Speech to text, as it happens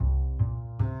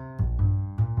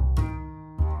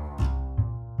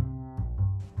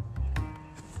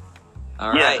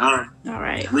All Yeah, right. All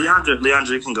right. Leandra,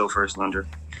 you can go first, Leandra.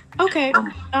 Okay.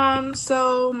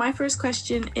 So my first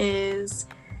question is,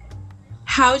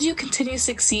 how do you continue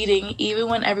succeeding even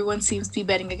when everyone seems to be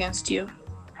betting against you?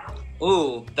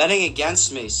 Ooh, betting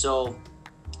against me. So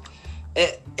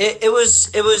it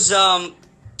was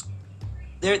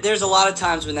there's a lot of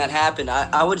times when that happened.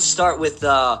 I would start with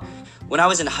when I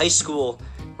was in high school,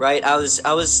 right? I was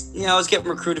getting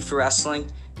recruited for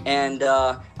wrestling, and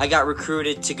I got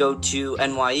recruited to go to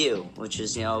NYU, which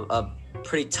is a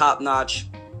pretty top-notch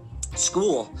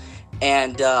school,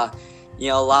 and a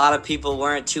lot of people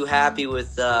weren't too happy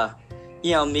with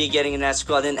me getting in that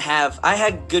school. I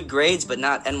had good grades, but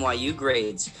not NYU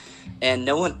grades, and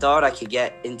no one thought I could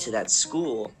get into that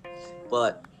school,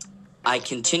 but I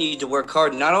continued to work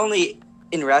hard, not only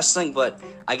in wrestling, but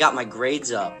I got my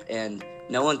grades up, and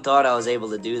no one thought I was able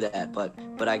to do that, but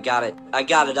I got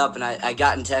it up, and I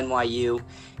got into NYU.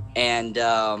 And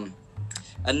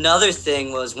another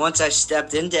thing was, once I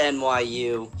stepped into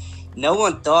NYU, no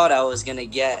one thought I was going to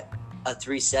get a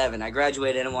 3.7. I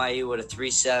graduated NYU with a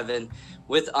 3.7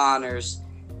 with honors,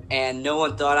 and no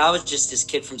one thought I was just this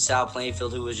kid from South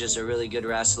Plainfield who was just a really good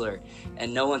wrestler,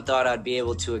 and no one thought I'd be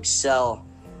able to excel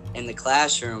in the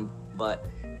classroom, but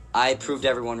I proved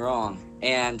everyone wrong.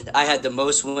 And I had the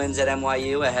most wins at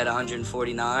NYU. I had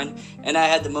 149, and I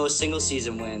had the most single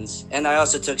season wins, and I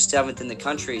also took 7th in the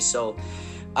country. So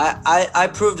I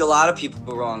proved a lot of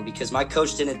people wrong, because my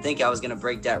coach didn't think I was going to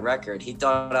break that record. He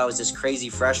thought I was this crazy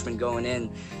freshman going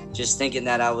in, just thinking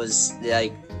that I was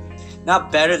like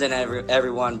not better than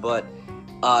everyone, but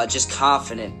just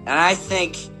confident. And I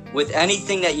think with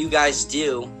anything that you guys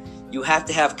do, you have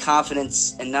to have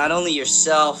confidence in not only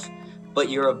yourself, but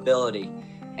your ability.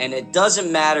 And it doesn't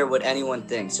matter what anyone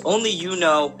thinks. Only you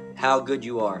know how good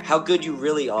you are, how good you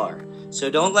really are. So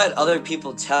don't let other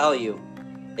people tell you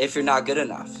if you're not good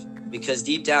enough, because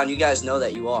deep down, you guys know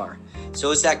that you are.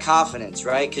 So it's that confidence,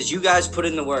 right? Because you guys put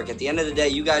in the work. At the end of the day,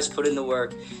 you guys put in the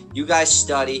work. You guys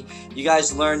study. You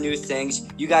guys learn new things.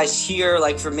 You guys hear,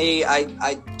 like for me,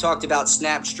 I talked about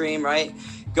Snapstream, right?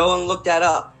 Go and look that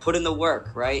up, put in the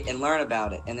work, right? And learn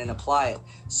about it and then apply it.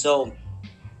 So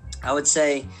I would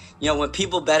say, when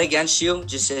people bet against you,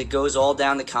 just it goes all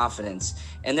down to confidence.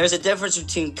 And there's a difference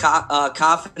between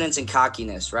confidence and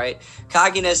cockiness, right?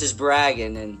 Cockiness is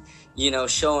bragging and,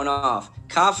 showing off.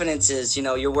 Confidence is,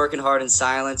 you're working hard in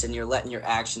silence and you're letting your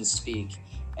actions speak.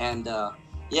 And,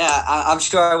 I'm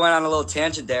sure I went on a little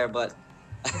tangent there, but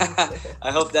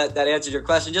I hope that answered your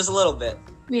question just a little bit.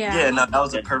 Yeah. Yeah, no, that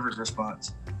was a perfect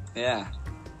response. Yeah.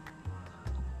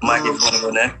 Mike, if you want to go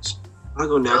next. I'll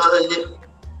go next.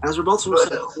 As we're both from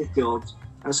South Plainfield,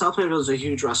 South Plainfield is a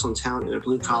huge wrestling town and a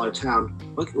blue-collar town.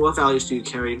 What values do you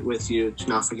carry with you to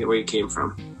not forget where you came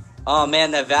from? Oh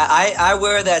man, I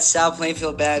wear that South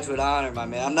Plainfield badge with honor, my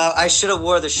man. I should have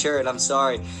wore the shirt. I'm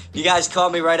sorry. You guys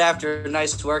called me right after a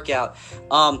nice workout.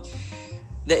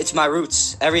 It's my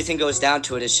roots. Everything goes down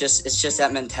to it. It's just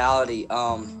that mentality.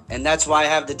 And that's why I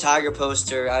have the Tiger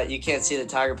poster. You can't see the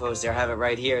Tiger poster. I have it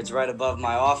right here. It's right above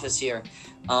my office here.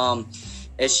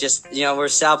 It's just, we're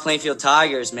South Plainfield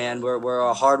Tigers, man. We're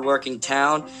a hardworking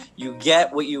town. You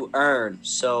get what you earn.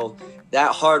 So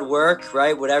that hard work,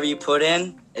 right, whatever you put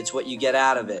in, it's what you get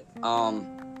out of it.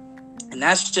 And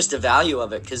that's just the value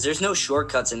of it, because there's no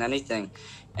shortcuts in anything.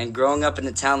 And growing up in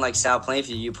a town like South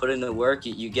Plainfield, you put in the work,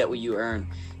 you get what you earn.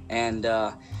 And,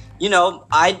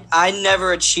 I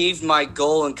never achieved my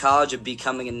goal in college of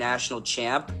becoming a national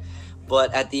champ.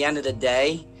 But at the end of the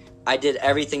day, I did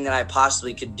everything that I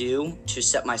possibly could do to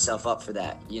set myself up for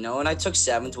that, and I took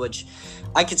 7th, which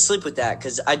I could sleep with that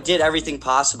because I did everything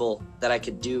possible that I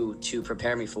could do to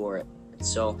prepare me for it.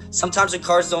 So sometimes the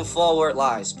cards don't fall where it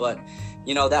lies, but,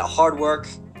 that hard work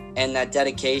and that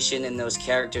dedication and those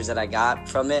characters that I got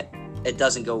from it, it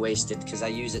doesn't go wasted, because I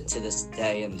use it to this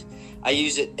day, and I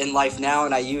use it in life now,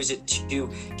 and I use it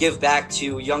to give back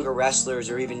to younger wrestlers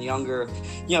or even younger,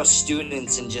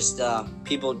 students and just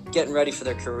people getting ready for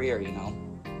their career,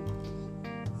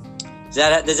 Does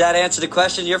that answer the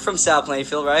question? You're from South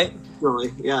Plainfield, right?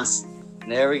 Really, yes.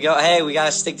 There we go. Hey, we got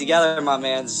to stick together, my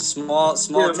man. It's a small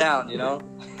town,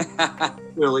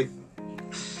 Really?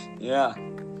 Yeah.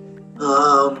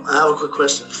 I have a quick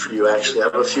question for you, actually. I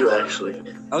have a few, actually.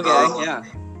 Okay, yeah.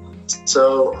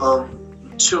 So,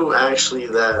 two, actually,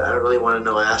 that I really want to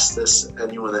know, ask this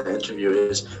anyone that I interview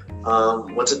is,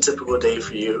 what's a typical day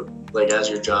for you, like, as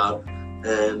your job?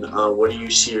 And what do you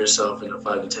see yourself in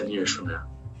 5 to 10 years from now?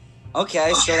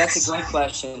 Okay, so that's a great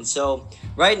question. So,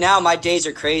 right now, my days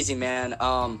are crazy, man.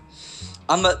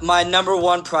 My number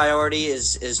one priority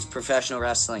is professional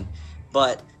wrestling,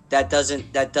 but that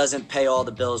doesn't pay all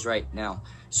the bills right now.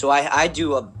 So I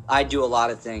do a lot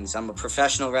of things. I'm a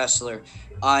professional wrestler.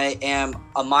 I am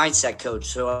a mindset coach.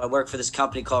 So I work for this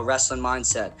company called Wrestling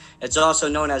Mindset. It's also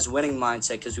known as Winning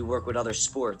Mindset because we work with other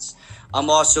sports. I'm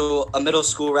also a middle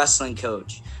school wrestling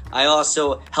coach. I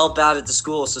also help out at the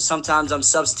school. So sometimes I'm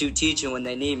substitute teaching when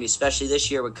they need me, especially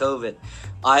this year with COVID.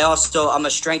 I'm a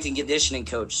strength and conditioning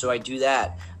coach, so I do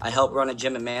that. I help run a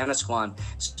gym in Manasquan.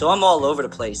 So I'm all over the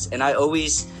place. And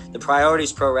the priority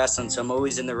is pro wrestling, so I'm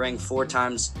always in the ring 4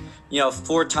 times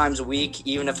a week.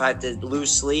 Even if I have to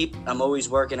lose sleep, I'm always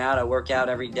working out. I work out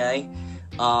every day.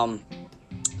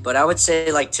 But I would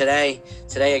say like today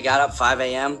I got up 5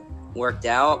 a.m., worked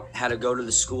out, had to go to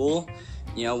the school,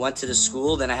 went to the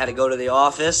school. Then I had to go to the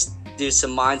office, do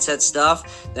some mindset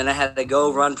stuff. Then I had to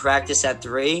go run practice at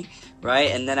 3.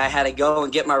 Right, and then I had to go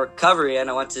and get my recovery in.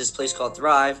 I went to this place called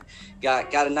Thrive,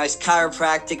 got a nice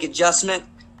chiropractic adjustment.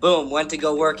 Boom, went to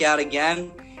go work out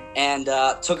again, and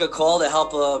took a call to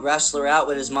help a wrestler out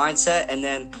with his mindset. And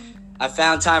then I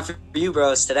found time for you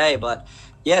bros today. But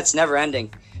yeah, it's never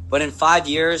ending. But in 5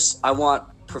 years, I want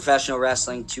professional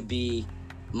wrestling to be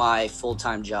my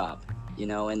full-time job.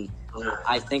 And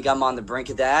I think I'm on the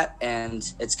brink of that,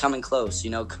 and it's coming close.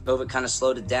 COVID kind of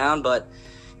slowed it down, but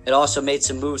it also made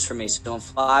some moves for me. So in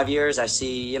 5 years, I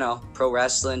see, pro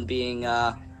wrestling being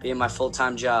my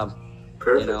full-time job.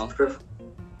 Perfect. Perfect.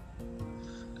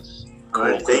 All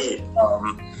right, thank you.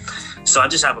 So I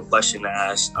just have a question to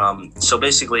ask. So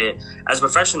basically, as a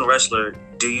professional wrestler,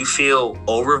 do you feel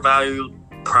overvalued,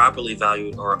 properly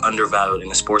valued, or undervalued in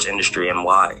the sports industry, and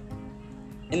why?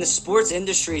 In the sports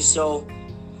industry, so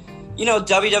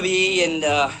WWE and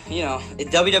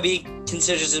WWE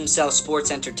considers themselves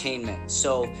sports entertainment.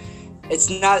 So it's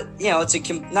not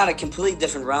not a completely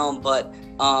different realm, but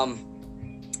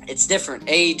it's different.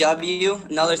 AEW,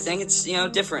 another thing, it's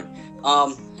different.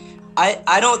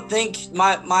 I don't think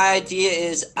my idea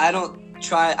is I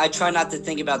try not to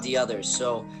think about the others.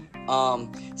 So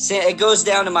it goes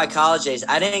down to my college days.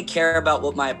 I didn't care about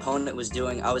what my opponent was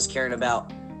doing. I was caring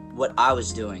about what I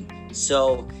was doing.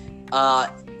 So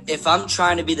if I'm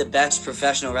trying to be the best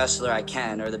professional wrestler I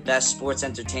can or the best sports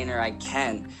entertainer I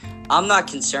can, I'm not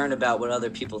concerned about what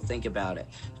other people think about it.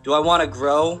 Do I want to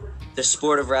grow the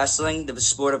sport of wrestling, the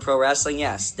sport of pro wrestling?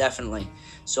 Yes, definitely.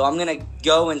 So I'm going to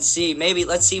go and see,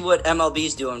 let's see what MLB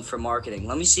is doing for marketing.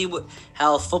 Let me see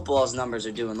how football's numbers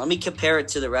are doing. Let me compare it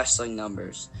to the wrestling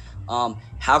numbers.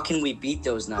 How can we beat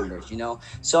those numbers,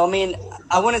 So,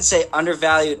 I wouldn't say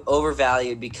undervalued,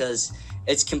 overvalued, because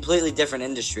it's completely different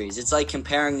industries. It's like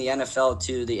comparing the NFL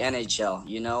to the NHL,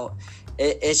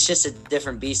 It's just a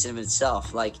different beast in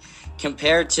itself. Like,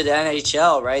 compared to the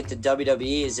NHL, right, the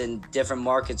WWE is in different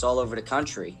markets all over the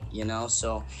country,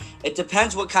 So it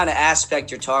depends what kind of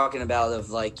aspect you're talking about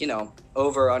of,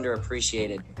 over or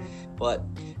underappreciated. But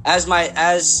as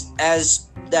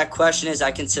that question is,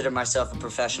 I consider myself a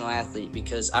professional athlete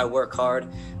because I work hard.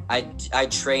 I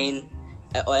train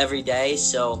every day,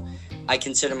 so I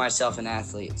consider myself an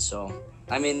athlete. So,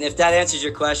 if that answers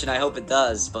your question, I hope it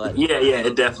does. But yeah,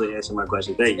 it definitely answered my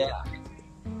question. Thank you. Yeah.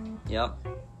 Yep.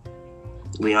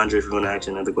 Leandre, if you want to ask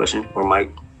another question, or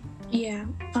Mike. Yeah.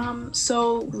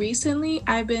 So recently,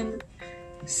 I've been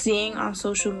seeing on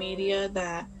social media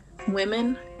that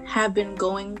women have been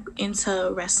going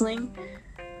into wrestling.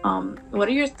 What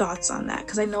are your thoughts on that?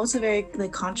 Because I know it's a very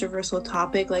controversial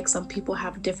topic. Like, some people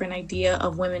have a different idea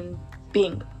of women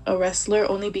being a wrestler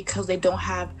only because they don't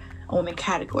have a women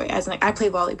category. As in, I play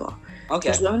volleyball. Okay.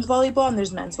 There's women's volleyball and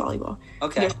there's men's volleyball.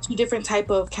 Okay. There's 2 different type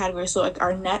of categories. So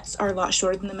our nets are a lot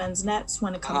shorter than the men's nets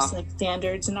when it comes to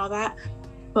standards and all that.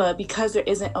 But because there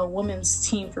isn't a women's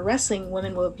team for wrestling,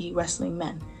 women will be wrestling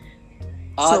men.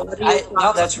 No,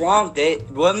 that's wrong.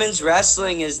 Women's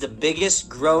wrestling is the biggest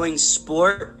growing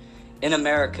sport in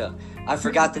America. I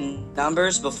forgot the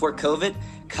numbers before COVID.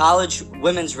 College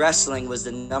women's wrestling was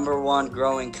the #1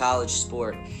 growing college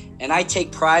sport. And I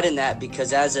take pride in that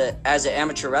because as an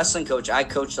amateur wrestling coach, I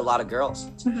coached a lot of girls.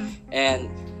 Mm-hmm. And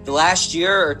the last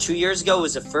year or 2 years ago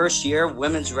was the first year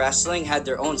women's wrestling had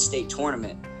their own state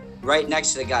tournament right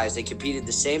next to the guys. They competed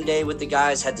the same day with the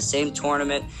guys, had the same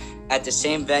tournament at the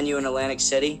same venue in Atlantic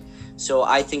City. So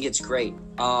I think it's great.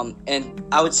 And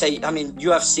I would say,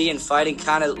 UFC and fighting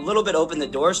kind of a little bit opened the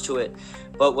doors to it.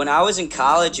 But when I was in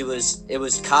college, it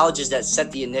was colleges that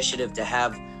set the initiative to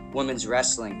have women's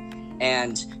wrestling.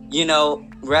 And,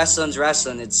 wrestling's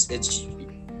wrestling. It's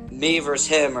me versus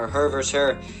him or her versus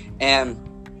her. And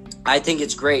I think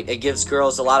it's great. It gives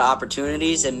girls a lot of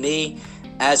opportunities. And me,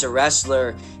 as a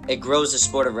wrestler, it grows the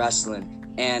sport of wrestling.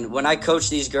 And when I coach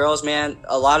these girls, man,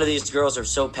 a lot of these girls are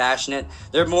so passionate.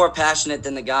 They're more passionate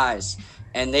than the guys.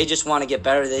 and they just want to get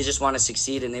better. They just want to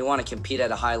succeed, and they want to compete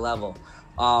at a high level.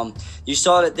 You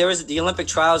saw that the Olympic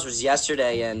trials was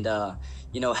yesterday, and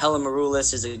Helen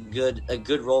Maroulis is a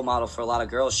good role model for a lot of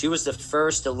girls. She was the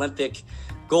first Olympic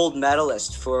gold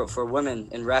medalist for women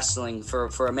in wrestling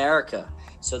for America.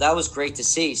 So that was great to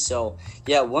see. So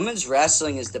yeah, women's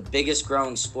wrestling is the biggest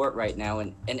growing sport right now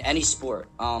in any sport.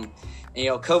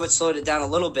 COVID slowed it down a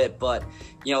little bit, but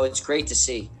it's great to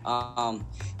see.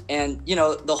 And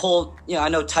the whole, I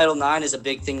know Title IX is a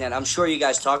big thing that I'm sure you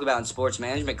guys talk about in sports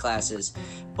management classes.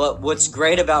 But what's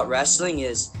great about wrestling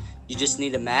is you just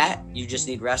need a mat, you just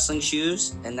need wrestling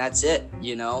shoes, and that's it.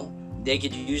 They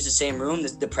could use the same room,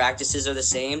 the practices are the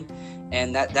same,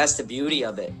 and that's the beauty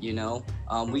of it.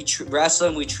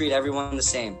 Wrestling, we treat everyone the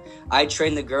same. I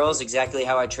train the girls exactly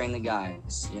how I train the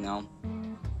guys.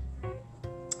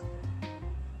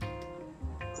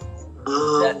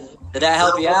 Did that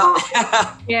help you out?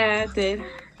 Yeah, it did.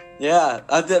 Yeah,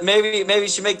 maybe you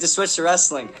should make the switch to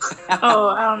wrestling. Oh,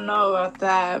 I don't know about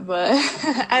that, but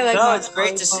I like. No, it's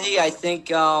great to see. I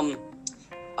think a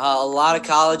lot of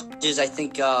colleges. I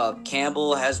think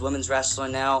Campbell has women's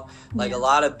wrestling now. Like a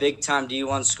lot of big time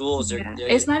D1 schools.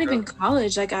 It's not even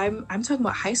college. Like I'm talking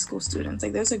about high school students.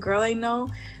 Like there's a girl I know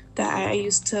that I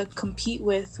used to compete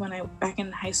with back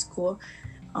in high school.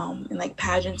 In like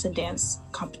pageants and dance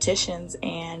competitions,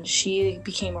 and she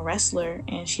became a wrestler,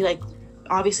 and she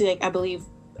obviously I believe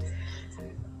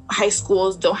high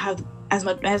schools don't have as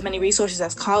many resources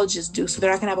as colleges do, so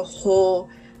they're not gonna have a whole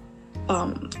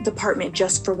department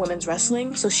just for women's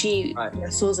wrestling. So she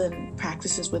wrestles and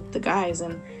practices with the guys,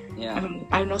 and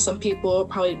I know some people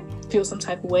probably feel some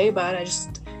type of way about it. I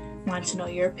just wanted to know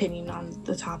your opinion on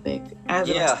the topic. Like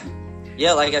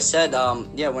I said,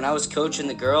 when I was coaching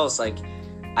the girls,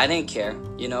 I didn't care.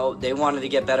 They wanted to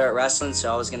get better at wrestling,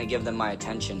 so I was going to give them my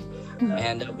attention. Mm-hmm.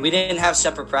 And we didn't have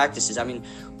separate practices. I mean,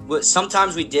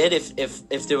 sometimes we did.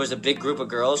 If there was a big group of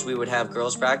girls, we would have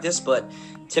girls practice. But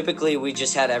typically, we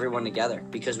just had everyone together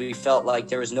because we felt like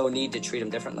there was no need to treat them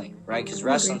differently, right? Because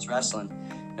wrestling's wrestling,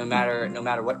 no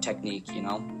matter what technique,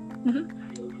 Mm-hmm.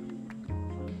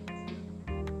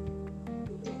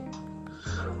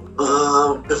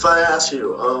 If I ask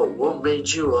you, what made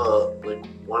you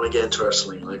want to get into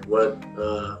wrestling? What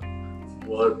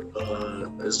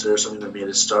is there something that made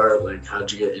it start? How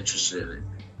did you get interested in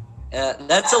it?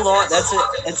 That's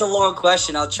a long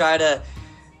question. I'll try to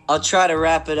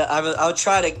wrap it up. I'll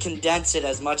try to condense it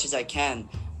as much as I can.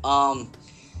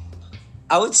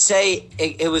 I would say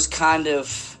it was kind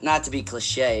of, not to be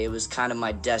cliche, it was kind of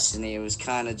my destiny. It was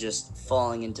kind of just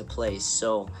falling into place.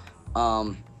 So,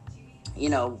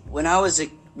 when I was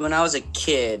a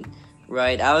kid,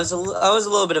 right, I was a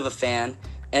little bit of a fan,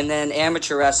 and then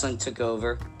amateur wrestling took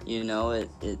over.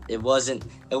 It wasn't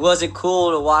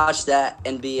cool to watch that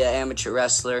and be an amateur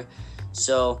wrestler.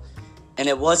 So, and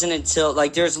it wasn't until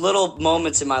there's little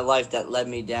moments in my life that led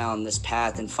me down this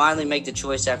path and finally make the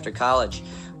choice after college.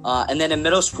 And then in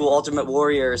middle school, Ultimate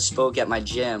Warrior spoke at my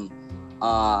gym.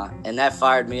 And that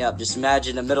fired me up. Just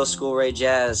imagine a middle school Ray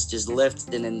Jaz just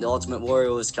lifting, and the Ultimate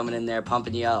Warrior was coming in there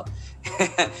pumping you up.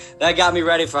 That got me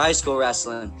ready for high school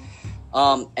wrestling.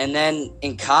 And then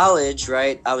in college,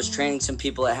 right, I was training some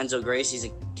people at Renzo Gracie's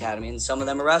academy, and some of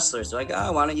them are wrestlers. They're like,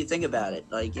 why don't you think about it?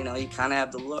 You kind of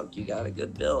have the look. You got a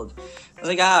good build. I was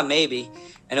like, maybe.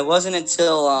 And it wasn't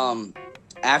until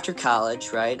after college,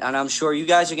 right, and I'm sure you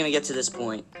guys are going to get to this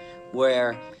point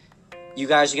where you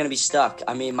guys are going to be stuck.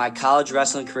 I mean, my college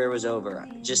wrestling career was over.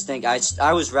 Just think,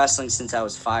 I was wrestling since I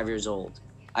was 5 years old.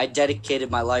 I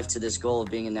dedicated my life to this goal of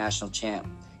being a national champ,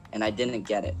 and I didn't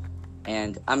get it.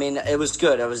 And, I mean, it was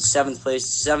good. I was seventh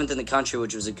in the country,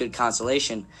 which was a good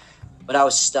consolation, but I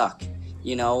was stuck.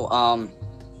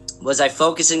 Was I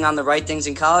focusing on the right things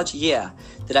in college? Yeah.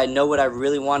 Did I know what I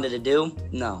really wanted to do?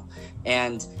 No.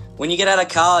 And when you get out of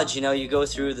college, you go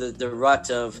through the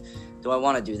rut of, do I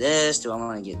want to do this? Do I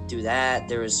want to do that?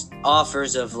 There was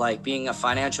offers of being a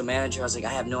financial manager. I was like, I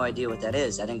have no idea what that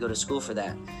is. I didn't go to school for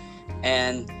that.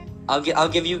 And I'll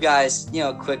give you guys,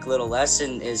 a quick little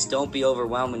lesson is don't be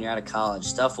overwhelmed when you're out of college.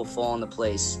 Stuff will fall into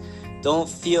place. Don't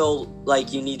feel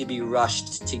like you need to be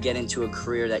rushed to get into a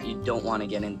career that you don't want to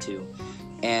get into.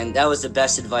 And that was the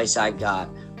best advice I got,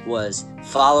 was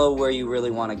follow where you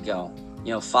really want to go.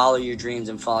 Follow your dreams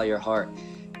and follow your heart.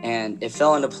 And it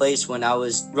fell into place when I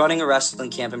was running a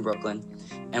wrestling camp in Brooklyn,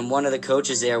 and one of the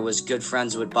coaches there was good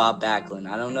friends with Bob Backlund.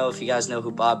 I don't know if you guys know who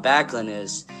Bob Backlund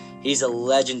is. He's a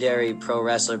legendary pro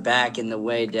wrestler back in the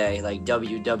way day,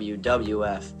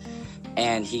 WWF.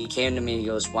 And he came to me, he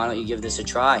goes, why don't you give this a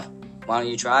try? Why don't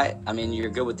you try it? I mean,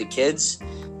 you're good with the kids.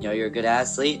 You're a good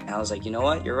athlete. And I was like, you know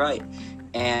what? You're right.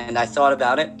 And I thought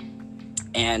about it.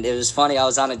 And it was funny. I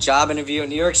was on a job interview in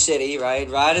New York City, right?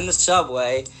 Riding the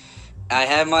subway. I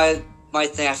had my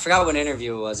thing. I forgot what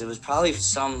interview it was. It was probably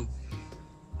some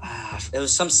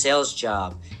sales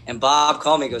job. And Bob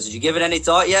called me and goes, "Did you give it any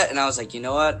thought yet?" And I was like, you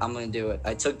know what? I'm going to do it.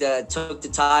 I took the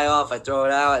tie off. I throw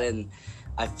it out, and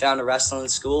I found a wrestling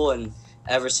school. And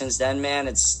ever since then, man,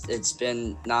 it's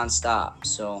been nonstop.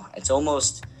 So it's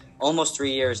almost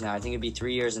 3 years now. I think it'd be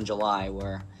 3 years in July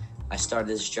where I started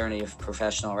this journey of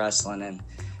professional wrestling and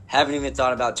haven't even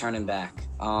thought about turning back.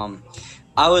 I'm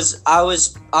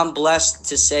blessed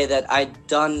to say that I'd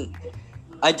done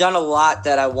a lot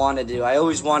that I wanted to do. I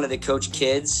always wanted to coach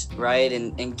kids, right?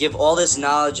 And give all this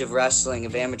knowledge of wrestling,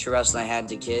 of amateur wrestling I had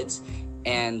to kids.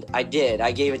 And I did.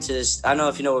 I gave it to this, I don't know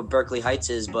if you know what Berkeley Heights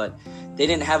is, but they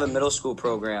didn't have a middle school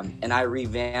program, and I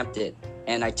revamped it.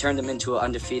 And I turned them into an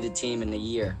undefeated team in a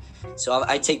year. So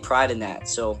I take pride in that.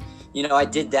 So, I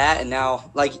did that, and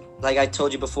now, like I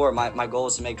told you before, my goal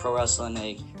is to make pro wrestling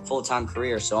a full-time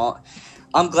career. So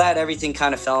I'm glad everything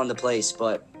kind of fell into place.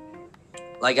 But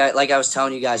like I was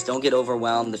telling you guys, don't get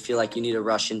overwhelmed to feel like you need to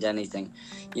rush into anything.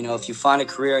 If you find a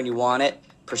career and you want it,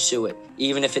 pursue it.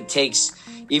 Even if it takes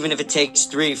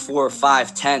 3, 4,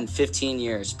 5, 10, 15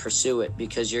 years, pursue it,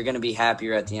 because you're going to be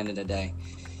happier at the end of the day.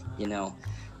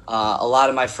 A lot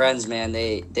of my friends, man,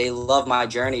 they love my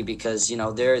journey because,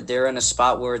 they're in a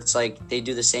spot where it's like they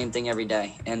do the same thing every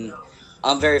day. And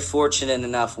I'm very fortunate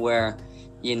enough where,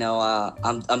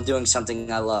 I'm doing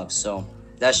something I love. So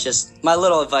that's just my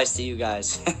little advice to you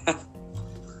guys.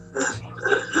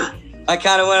 I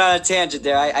kind of went on a tangent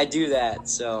there. I do that.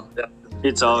 So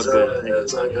it's all good.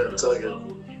 It's all good. It's all good.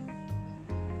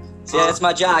 So yeah, that's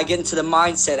my job. I get into the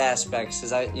mindset aspects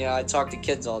because I talk to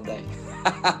kids all day.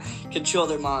 Control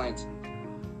their minds.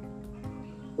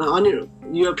 Now,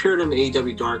 you appeared in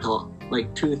AEW Dark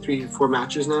like 2, 3, 4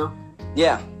 matches now.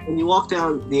 Yeah. When you walk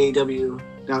down the AEW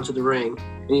down to the ring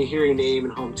and you hear your name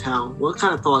and hometown, what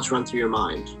kind of thoughts run through your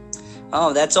mind?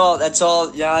 Oh, that's all.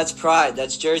 Yeah, that's pride.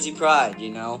 That's Jersey pride.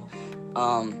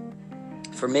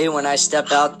 For me, when I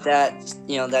step out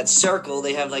that circle,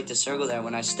 they have like the circle there.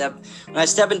 When I step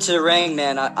into the ring,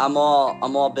 man, I'm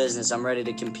all business. I'm ready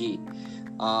to compete.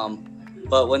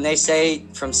 But when they say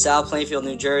from South Plainfield,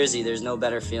 New Jersey, there's no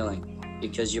better feeling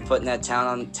because you're putting that town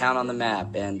on the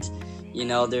map. And,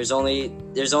 there's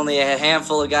only a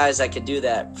handful of guys that could do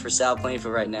that for South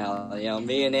Plainfield right now.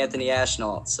 Me and Anthony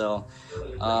Ashnault. So,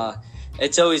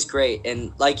 it's always great.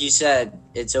 And like you said,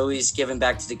 it's always giving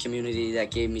back to the community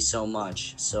that gave me so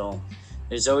much. So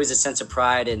there's always a sense of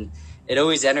pride, and it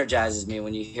always energizes me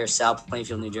when you hear South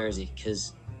Plainfield, New Jersey,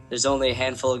 because there's only a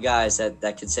handful of guys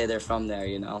that could say they're from there,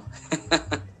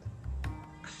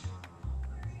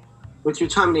 With your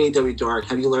time in AEW Dark,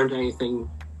 have you learned anything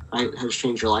that has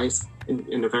changed your life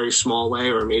in a very small way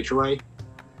or a major way?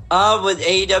 With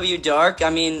AEW Dark, I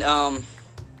mean,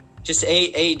 just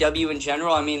AEW in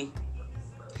general, I mean,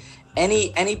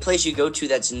 any place you go to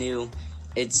that's new,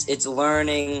 it's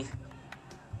learning,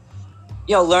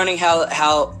 learning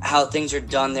how things are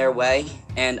done their way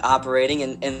and operating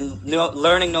and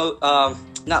knowing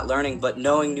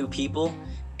new people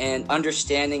and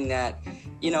understanding that,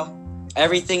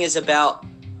 everything is about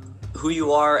who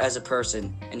you are as a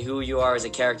person and who you are as a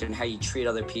character and how you treat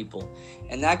other people.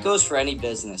 And that goes for any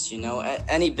business,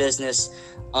 any business.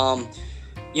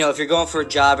 If you're going for a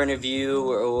job interview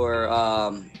or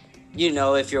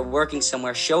if you're working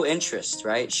somewhere, show interest,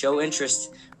 right? Show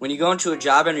interest. When you go into a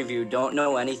job interview, don't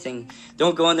go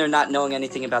in there not knowing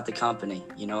anything about the company,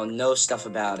 know stuff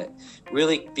about it.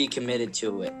 Really be committed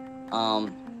to it.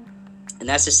 And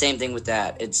that's the same thing with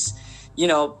that. It's,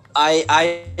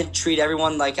 I treat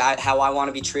everyone like how I want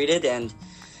to be treated, and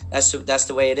that's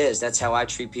the way it is. That's how I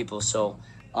treat people. So,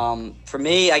 for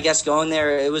me, I guess going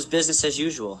there, it was business as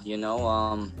usual,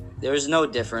 there was no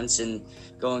difference in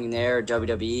going there or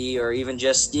WWE or even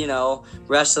just,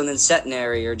 wrestling in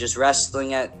Centenary or just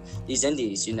wrestling at these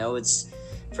indies,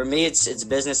 for me, it's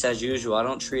business as usual. I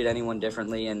don't treat anyone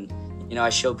differently, and, I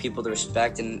show people the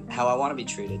respect and how I want to be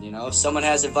treated, If someone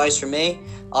has advice for me,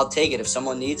 I'll take it. If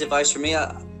someone needs advice from me,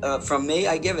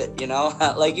 I give it,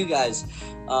 like you guys.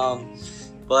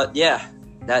 But yeah,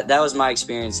 that was my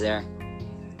experience there.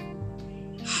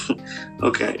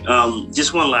 Okay.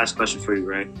 Just one last question for you,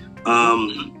 Ray.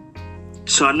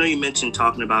 So I know you mentioned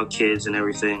talking about kids and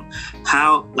everything.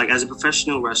 How, as a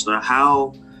professional wrestler,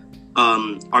 how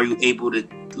are you able to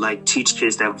teach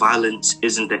kids that violence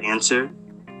isn't the answer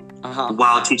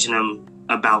while teaching them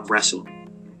about wrestling?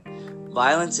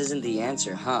 Violence isn't the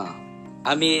answer, huh?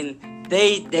 I mean,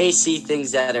 they see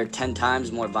things that are 10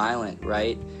 times more violent,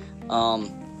 right?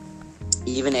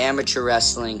 Even amateur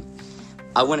wrestling.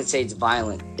 I wouldn't say it's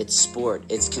violent. It's sport.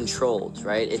 It's controlled,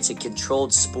 right? It's a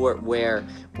controlled sport where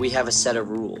we have a set of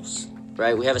rules,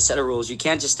 right? We have a set of rules. You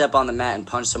can't just step on the mat and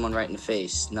punch someone right in the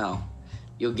face. No,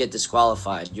 you'll get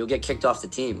disqualified. You'll get kicked off the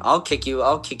team. I'll kick you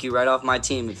right off my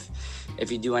team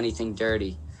if you do anything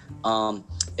dirty.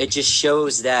 It just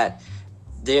shows that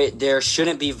there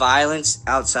shouldn't be violence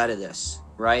outside of this,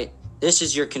 right? This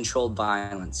is your controlled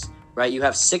violence, right? You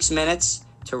have 6 minutes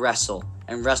to wrestle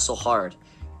and wrestle hard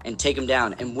and take them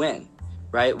down and win,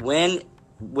 right? Win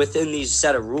within these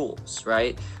set of rules,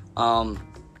 right?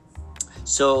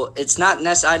 So it's not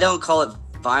necessarily, I don't call it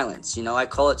violence, I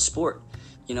call it sport,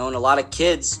 and a lot of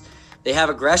kids, they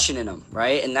have aggression in them,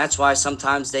 right? And that's why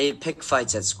sometimes they pick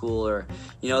fights at school or,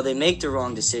 they make the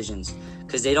wrong decisions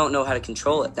because they don't know how to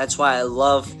control it. That's why I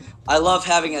love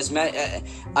having as many,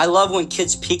 I love when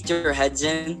kids peek their heads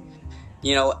in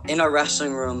a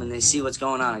wrestling room and they see what's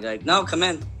going on. I go like, no, come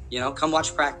in, come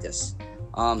watch practice.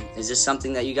 Is this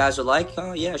something that you guys would like?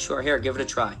 Oh yeah, sure. Here, give it a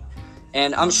try.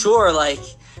 And I'm sure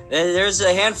there's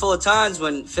a handful of times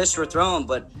when fists were thrown,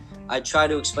 but I try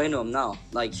to explain to them, no,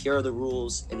 here are the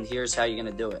rules and here's how you're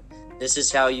going to do it. This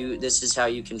is how you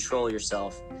control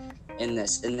yourself in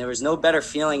this. And there was no better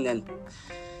feeling than,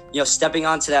 stepping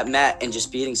onto that mat and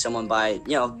just beating someone by,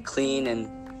 clean and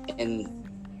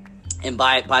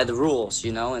by the rules,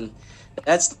 and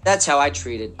that's how I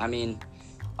treat it. I mean,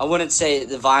 I wouldn't say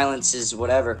the violence is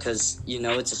whatever, cause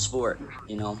it's a sport,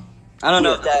 I don't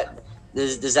know if that,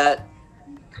 does that.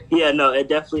 Yeah, no, it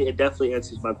definitely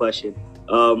answers my question.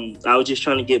 I was just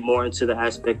trying to get more into the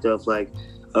aspect of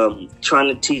trying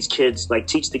to teach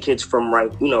the kids from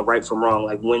right from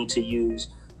wrong, when to use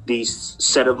these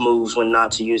set of moves, when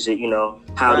not to use it,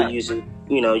 how to use it,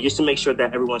 just to make sure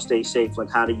that everyone stays safe.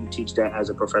 How do you teach that as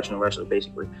a professional wrestler,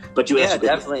 basically? But you answered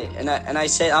definitely. And I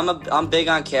say I'm big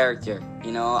on character.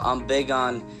 I'm big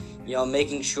on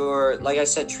making sure, like I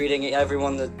said, treating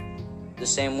everyone the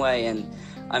same way, and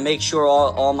I make sure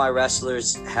all my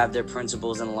wrestlers have their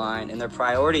principles in line and their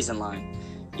priorities in line.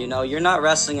 You're not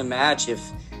wrestling a match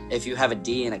if you have a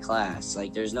D in a class.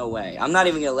 There's no way. I'm not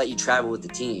even going to let you travel with the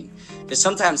team, because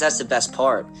sometimes that's the best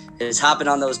part, is hopping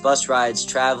on those bus rides,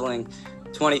 traveling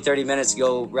 20, 30 minutes to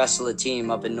go wrestle a team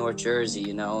up in North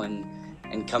Jersey,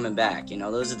 and coming back.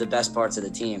 Those are the best parts of the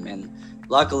team. And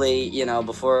luckily,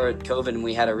 before COVID and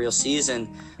we had a real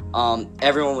season,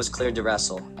 everyone was cleared to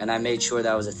wrestle, and I made sure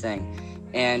that was a thing.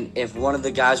 And if one of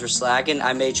the guys were slacking,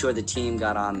 I made sure the team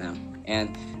got on them.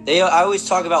 And I always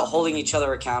talk about holding each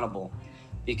other accountable,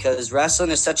 because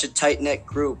wrestling is such a tight-knit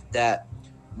group that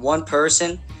one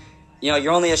person,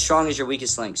 you're only as strong as your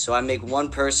weakest link. So I make one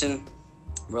person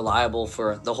reliable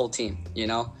for the whole team,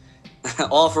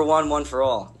 all for one for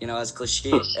all, as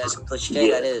cliche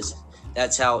that is,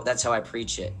 that's how I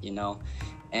preach it,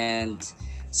 and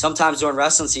sometimes during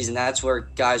wrestling season, that's where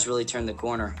guys really turn the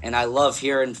corner. And I love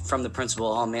hearing from the principal,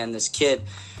 oh man, this kid,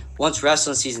 once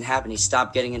wrestling season happened, he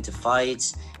stopped getting into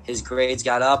fights, his grades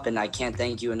got up, and I can't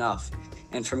thank you enough.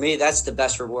 And for me, that's the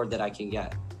best reward that I can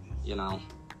get,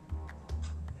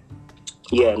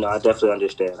 Yeah, no, I definitely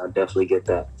understand. I definitely get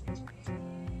that.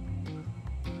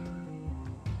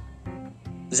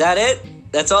 Is that it?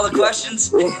 That's all the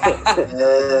questions?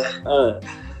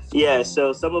 Yeah,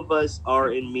 so some of us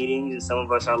are in meetings and some of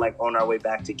us are on our way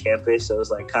back to campus. So it's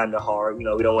kind of hard. We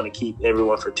don't want to keep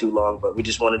everyone for too long, but we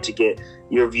just wanted to get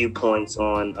your viewpoints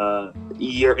on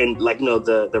you're in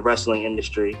the wrestling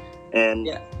industry and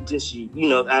just,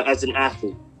 as an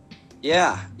athlete.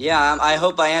 Yeah. I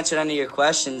hope I answered any of your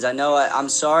questions. I know I'm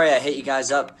sorry I hit you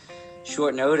guys up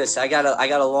short notice. I got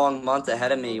a long month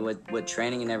ahead of me with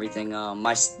training and everything.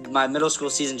 My middle school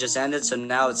season just ended, so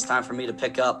now it's time for me to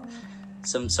pick up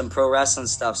some pro wrestling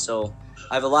stuff. So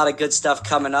I have a lot of good stuff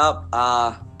coming up.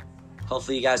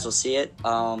 Hopefully you guys will see it.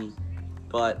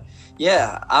 But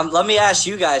yeah, let me ask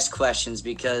you guys questions,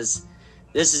 because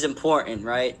this is important,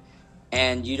 right?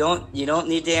 And you don't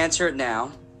need to answer it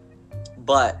now,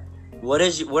 but what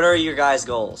are your guys'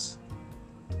 goals?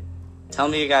 Tell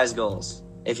me your guys' goals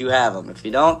if you have them. If you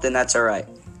don't, then that's all right.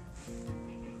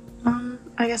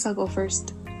 I guess I'll go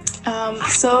first.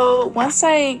 So once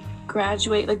I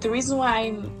graduate, the reason why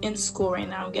I'm in school right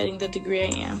now, getting the degree I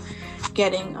am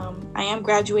getting, I am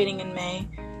graduating in May.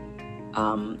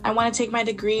 I want to take my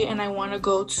degree and I want to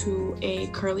go to a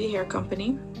curly hair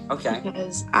company. Okay.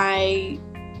 Because I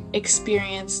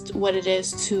experienced what it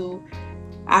is to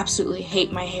absolutely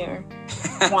hate my hair.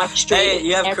 Want straight. Hey,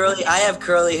 you have curly. I have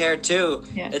curly hair too.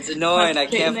 Yeah. It's annoying. I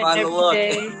can't find the look.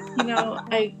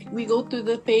 We go through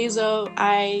the phase of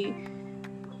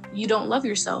you don't love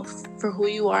yourself for who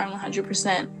you are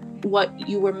 100%, what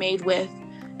you were made with,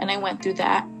 and I went through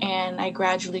that, and I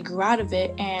gradually grew out of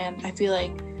it. And I feel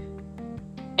like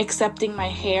accepting my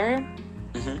hair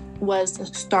was the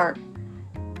start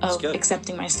of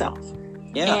accepting myself.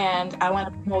 Yeah. And I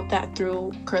want to promote that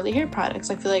through curly hair products.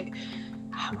 I feel like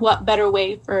what better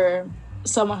way for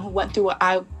someone who went through what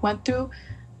I went through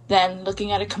than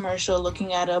looking at a commercial,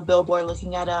 looking at a billboard,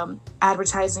 looking at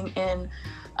advertising in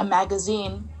a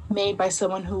magazine made by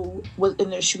someone who was in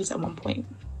their shoes at one point.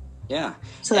 Yeah.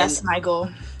 So that's my goal.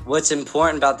 What's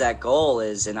important about that goal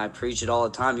is, and I preach it all the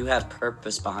time, you have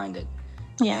purpose behind it.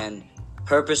 Yeah. And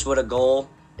purpose with a goal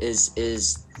is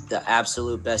the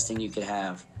absolute best thing you could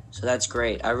have. So that's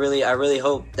great. I really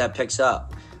hope that picks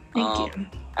up. Thank you.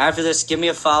 After this, give me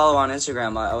a follow on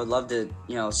Instagram. I would love to,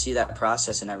 see that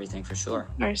process and everything for sure.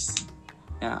 Of course.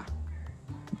 Yeah.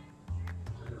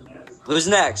 Who's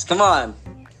next? Come on.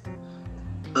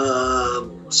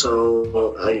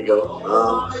 So I can go.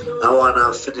 I want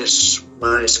to finish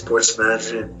my sports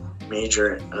management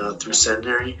major through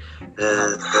Centenary, and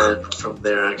then from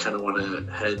there I kind of want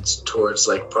to head towards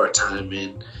like part-time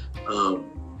in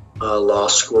law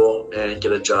school and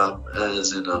get a job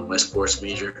as in my sports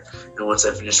major. And once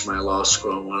I finish my law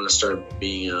school, I want to start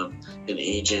being an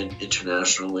agent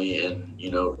internationally, and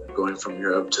going from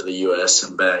Europe to the US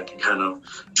and back, and kind of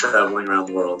traveling around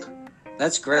the world.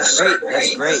 That's great.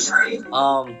 That's great.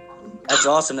 That's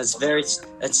awesome. It's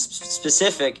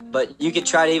specific, but you could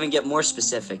try to even get more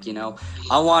specific.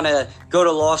 I want to go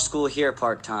to law school here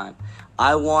part-time.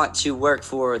 I want to work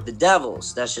for the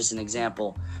Devils. That's just an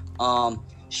example.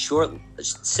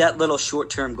 Set little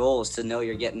short-term goals to know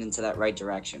you're getting into that right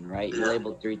direction, right? You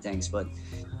labeled 3 things, but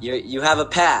you have a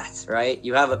path, right?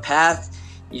 You have a path.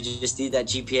 You just need that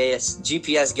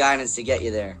GPS guidance to get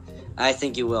you there. I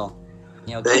think you will.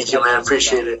 Thank you, man.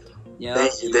 Appreciate it.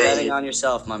 Thank you. Betting on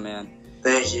yourself, my man.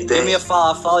 Thank you. Give me a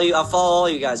follow. I'll follow you. I'll follow all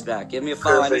you guys back. Give me a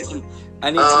follow. Perfect. I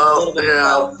need some little bit of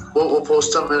help. We'll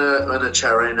post them in a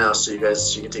chat right now, so you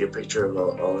can take a picture of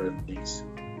all the things.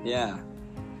 Yeah.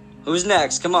 Who's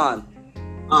next? Come on.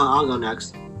 I'll go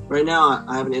next. Right now,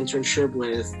 I have an internship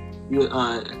with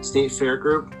State Fair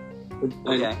Group,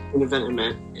 in event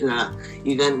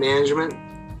management,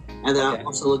 and then I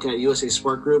also look at USA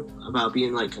Sport Group about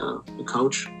being like a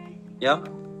coach. Yep.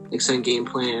 Like setting game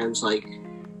plans, guidelines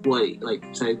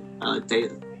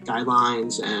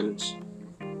and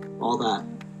all that.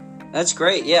 That's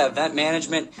great. Yeah, event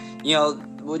management.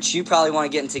 Which you probably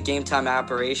want to get into game time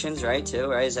operations, right? Too,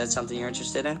 right? Is that something you're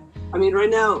interested in? I mean, right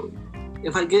now,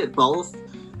 if I get both,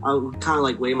 I would kind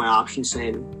of weigh my options,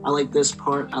 saying I like this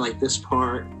part, I like this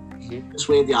part. Just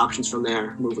weigh the options from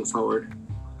there, moving forward.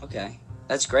 Okay,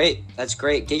 that's great. That's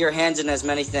great. Get your hands in as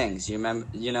many things. You remember,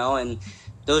 and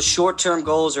those short-term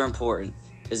goals are important,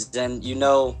 because then you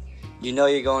know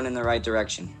you're going in the right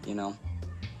direction.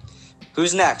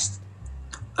 Who's next?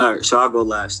 All right, so I'll go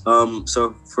last.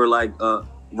 So for right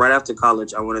after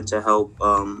college, I wanted to help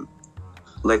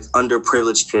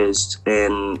underprivileged kids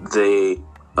in the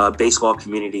baseball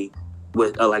community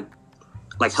with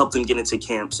help them get into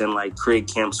camps and create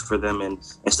camps for them and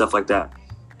stuff like that.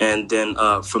 And then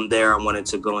from there, I wanted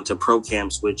to go into pro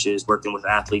camps, which is working with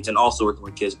athletes and also working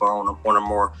with kids, but on a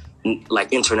more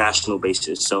international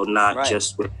basis. So not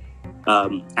just with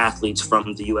athletes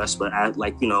from the U.S., but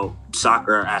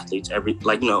soccer athletes,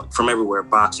 from everywhere,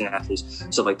 boxing athletes,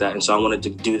 stuff like that. And so I wanted to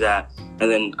do that, and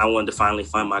then I wanted to finally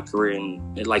find my career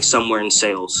in somewhere in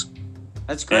sales.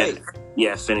 That's great.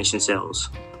 And, finish in sales.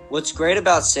 What's great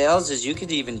about sales is you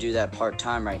could even do that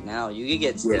part-time right now. You could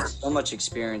get so much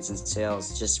experience in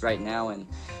sales just right now, and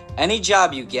any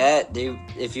job you get,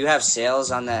 if you have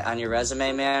sales on your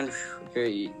resume, man,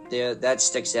 that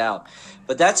sticks out.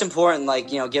 But that's important,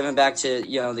 giving back to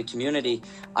the community.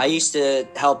 I used to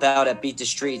help out at Beat the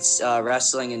Streets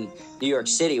wrestling in New York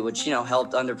City, which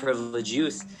helped underprivileged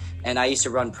youth. And I used to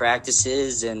run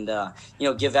practices and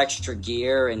give extra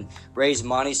gear and raise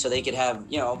money so they could have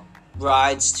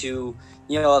rides to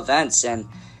events. And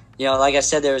like I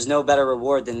said, there is no better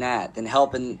reward than that, than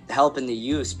helping the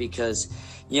youth, because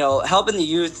helping the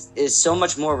youth is so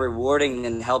much more rewarding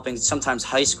than helping sometimes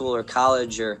high school or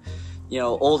college or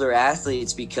older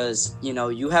athletes, because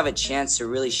you have a chance to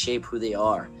really shape who they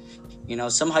are.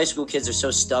 Some high school kids are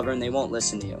so stubborn, they won't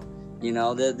listen to you.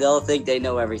 They'll think they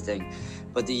know everything.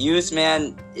 But the youth,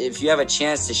 man, if you have a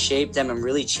chance to shape them and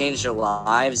really change their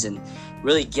lives and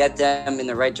really get them in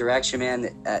the right direction, man,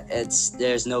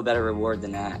 there's no better reward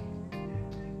than that.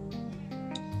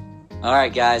 All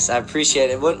right, guys, I appreciate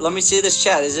it. Let me see this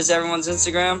chat. Is this everyone's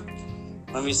Instagram?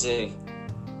 Let me see.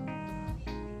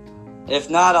 If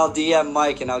not, I'll DM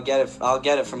Mike and I'll get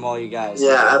it from all you guys.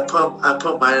 Yeah, I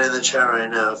put mine in the chat right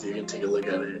now if you can take a look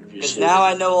at it. Because now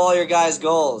I know all your guys'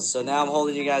 goals, so now I'm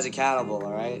holding you guys accountable.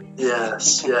 All right.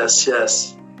 Yes, yes,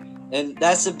 yes. And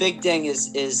that's the big thing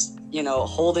is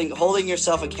holding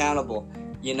yourself accountable.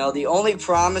 The only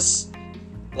promise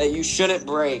that you shouldn't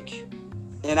break.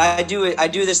 And I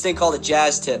do this thing called a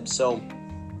jazz tip. So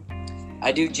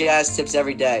I do jazz tips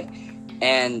every day.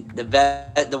 And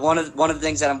the one of the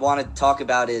things that I want to talk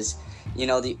about is,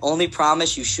 the only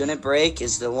promise you shouldn't break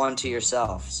is the one to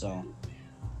yourself. So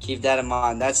keep that in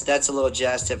mind. That's a little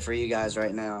jazz tip for you guys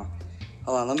right now.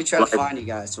 Hold on, let me try to find you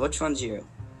guys. Which one's you?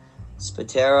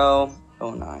 Spatero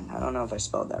 09. I don't know if I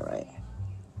spelled that right.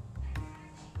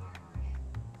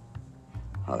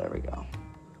 Oh, there we go.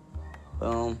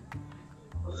 Boom.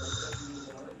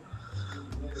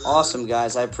 Awesome,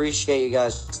 guys. I appreciate you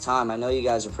guys' time. I know you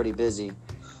guys are pretty busy.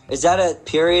 Is that a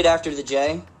period after the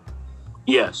J?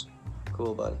 Yes.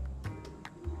 Cool, buddy.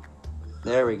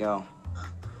 There we go.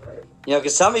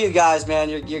 Because some of you guys, man,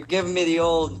 you're giving me the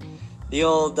old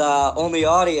only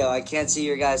audio. I can't see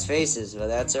your guys' faces, but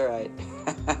that's all right.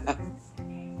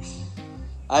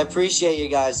 I appreciate you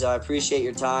guys, though. I appreciate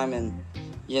your time, and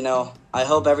I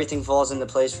hope everything falls into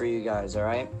place for you guys. All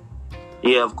right.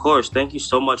 Yeah, of course. Thank you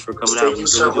so much for coming out. Thank you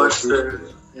so much for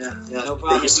No problem.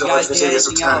 Thank you so much for taking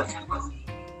some time.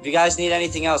 If you guys need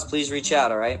anything else, please reach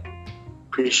out. All right.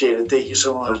 Appreciate it. Thank you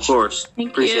so much. Of course.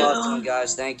 Thank Appreciate you. Awesome,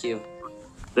 guys. Thank you.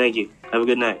 Thank you. Have a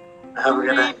good night. Have a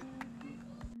good night.